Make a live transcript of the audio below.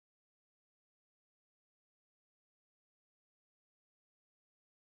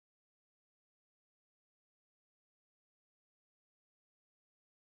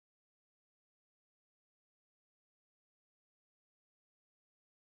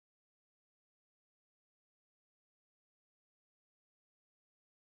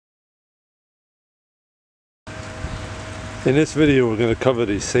In this video we're going to cover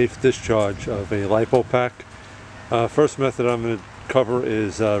the safe discharge of a Lipo pack. First method I'm going to cover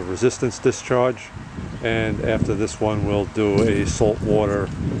is resistance discharge, and after this one we'll do a saltwater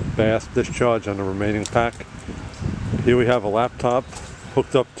bath discharge on the remaining pack. Here we have a laptop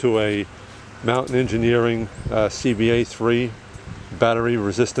hooked up to a Mountain Engineering CBA3 battery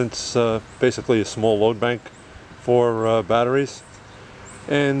resistance, basically a small load bank for batteries.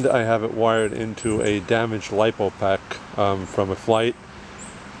 And I have it wired into a damaged Lipo pack from a flight.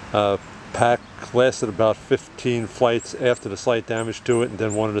 Pack lasted about 15 flights after the slight damage to it, and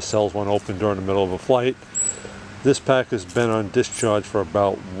then one of the cells went open during the middle of a flight. This pack has been on discharge for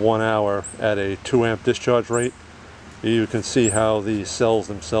about 1 hour at a 2 amp discharge rate. You can see how the cells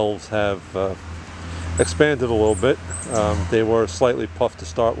themselves have expanded a little bit. They were slightly puffed to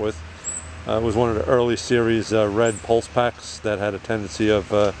start with. It was one of the early series red pulse packs that had a tendency of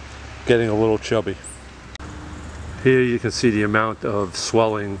getting a little chubby. Here you can see the amount of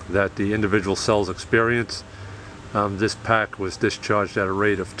swelling that the individual cells experience. This pack was discharged at a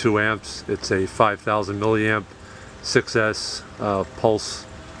rate of 2 amps. It's a 5,000 milliamp 6S pulse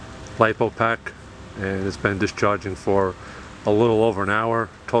Lipo pack, and it's been discharging for a little over an hour.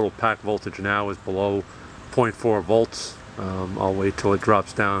 Total pack voltage now is below 0.4 volts. I'll wait till it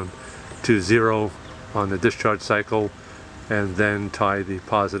drops down to 0 on the discharge cycle, and then tie the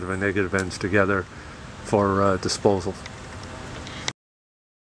positive and negative ends together for disposal.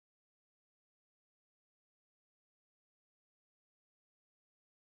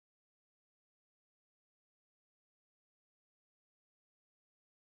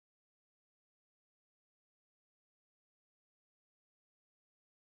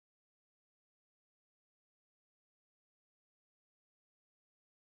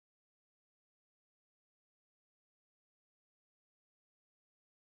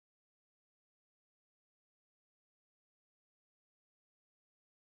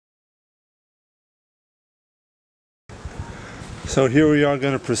 So here we are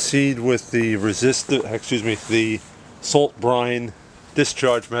going to proceed with the the salt brine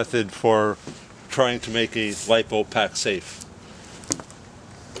discharge method for trying to make a Lipo pack safe.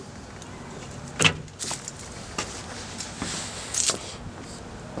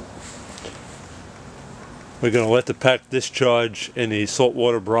 We're going to let the pack discharge in the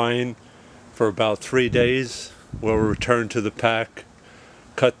saltwater brine for about 3 days. We'll return to the pack,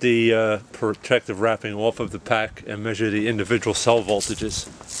 cut the protective wrapping off of the pack, and measure the individual cell voltages.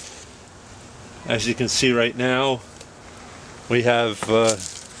 As you can see right now, we have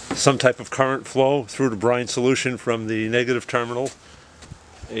some type of current flow through the brine solution from the negative terminal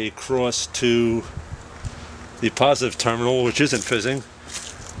across to the positive terminal, which isn't fizzing,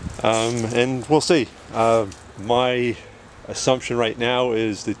 and we'll see. My assumption right now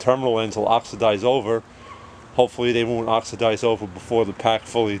is the terminal ends will oxidize over. Hopefully they won't oxidize over before the pack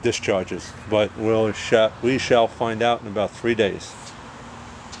fully discharges, but we shall find out in about 3 days.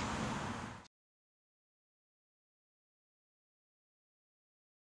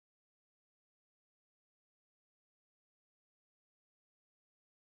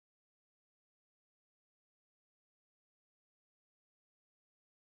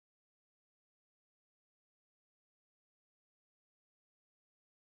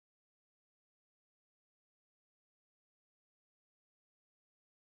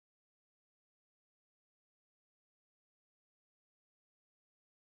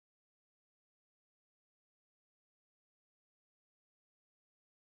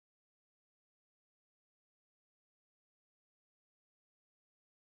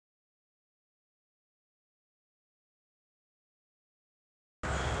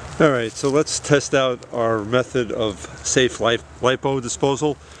 Alright, so let's test out our method of safe Lipo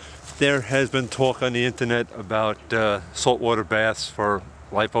disposal. There has been talk on the internet about saltwater baths for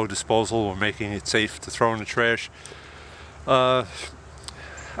Lipo disposal, or making it safe to throw in the trash. I'd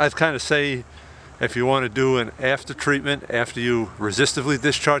kind of say if you want to do an after treatment, after you resistively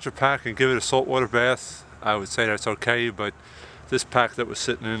discharge a pack and give it a saltwater bath, I would say that's okay, but this pack that was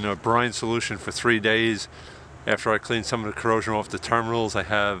sitting in a brine solution for 3 days, after I cleaned some of the corrosion off the terminals, I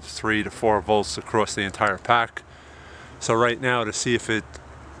have 3 to 4 volts across the entire pack. So right now, to see if it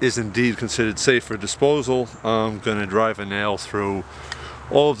is indeed considered safe for disposal, I'm going to drive a nail through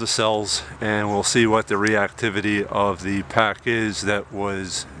all of the cells, and we'll see what the reactivity of the pack is that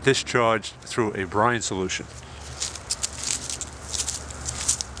was discharged through a brine solution.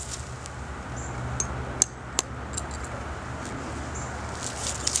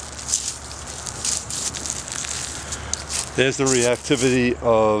 There's the reactivity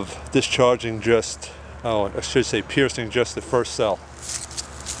of discharging just, I should say piercing just the first cell.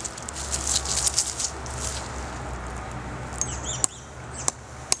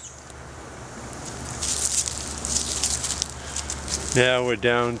 Now we're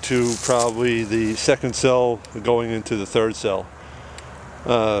down to probably the second cell going into the third cell.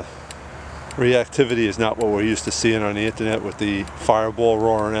 Reactivity is not what we're used to seeing on the internet with the fireball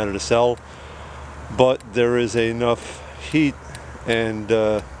roaring out of the cell, but there is enough heat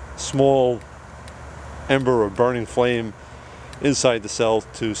and small ember or burning flame inside the cell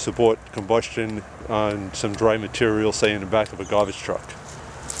to support combustion on some dry material, say in the back of a garbage truck.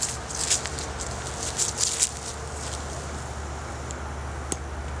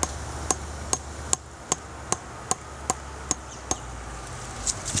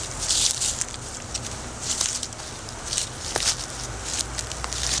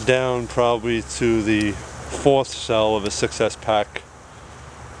 Down probably to the fourth cell of a 6S pack,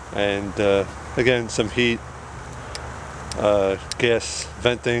 and again some heat, gas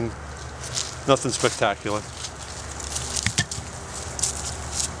venting, nothing spectacular.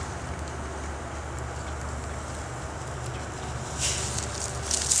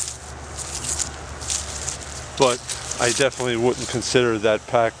 But I definitely wouldn't consider that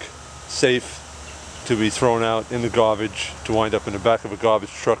pack safe to be thrown out in the garbage to wind up in the back of a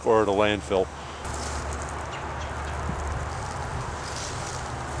garbage truck or at a landfill.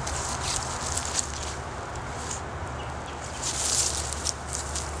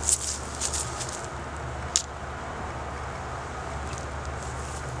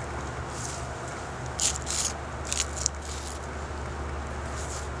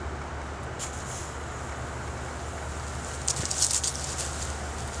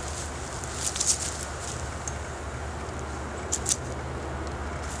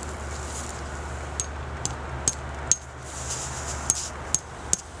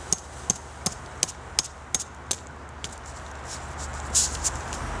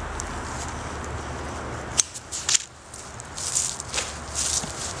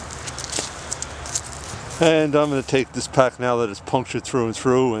 And I'm going to take this pack now that it's punctured through and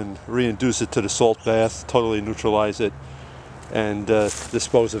through and reintroduce it to the salt bath, totally neutralize it, and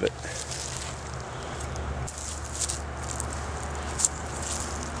dispose of it.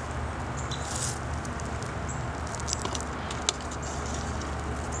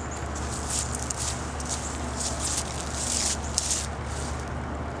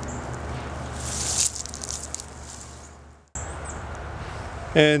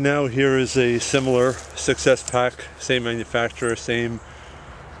 And now here is a similar 6S pack, same manufacturer, same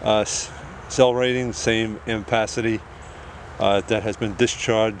cell rating, same ampacity, that has been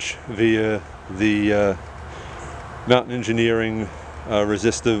discharged via the Mountain Engineering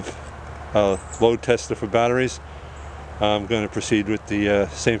resistive load tester for batteries. I'm going to proceed with the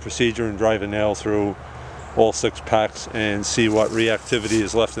same procedure and drive a nail through all 6 packs and see what reactivity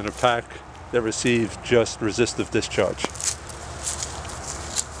is left in a pack that received just resistive discharge.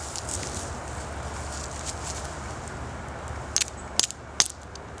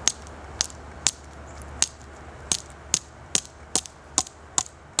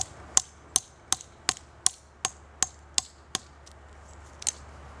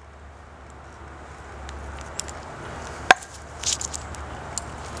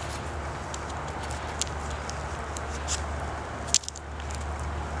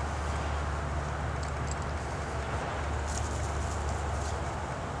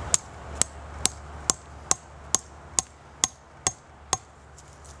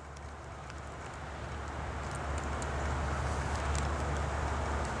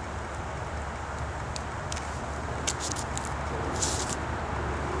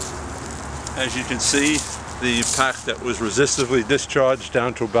 As you can see, the pack that was resistively discharged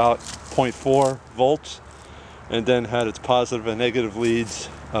down to about 0.4 volts and then had its positive and negative leads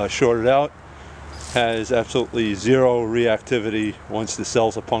shorted out has absolutely zero reactivity once the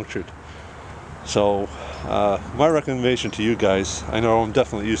cells are punctured. So my recommendation to you guys, I know I'm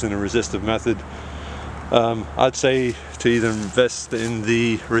definitely using a resistive method, I'd say to either invest in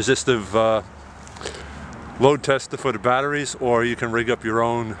the resistive load tester for the batteries, or you can rig up your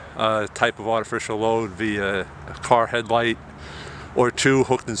own type of artificial load via a car headlight or 2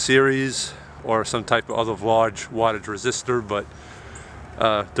 hooked in series, or some type of other large wattage resistor. But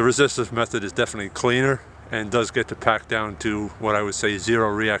the resistive method is definitely cleaner and does get the pack down to what I would say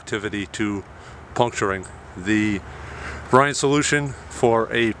zero reactivity to puncturing. The brine solution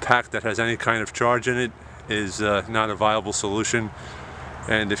for a pack that has any kind of charge in it is not a viable solution.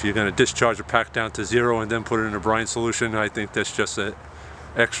 And if you're going to discharge a pack down to 0 and then put it in a brine solution, I think that's just an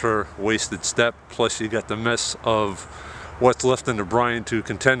extra wasted step. Plus you got the mess of what's left in the brine to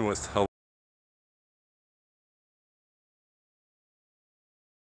contend with.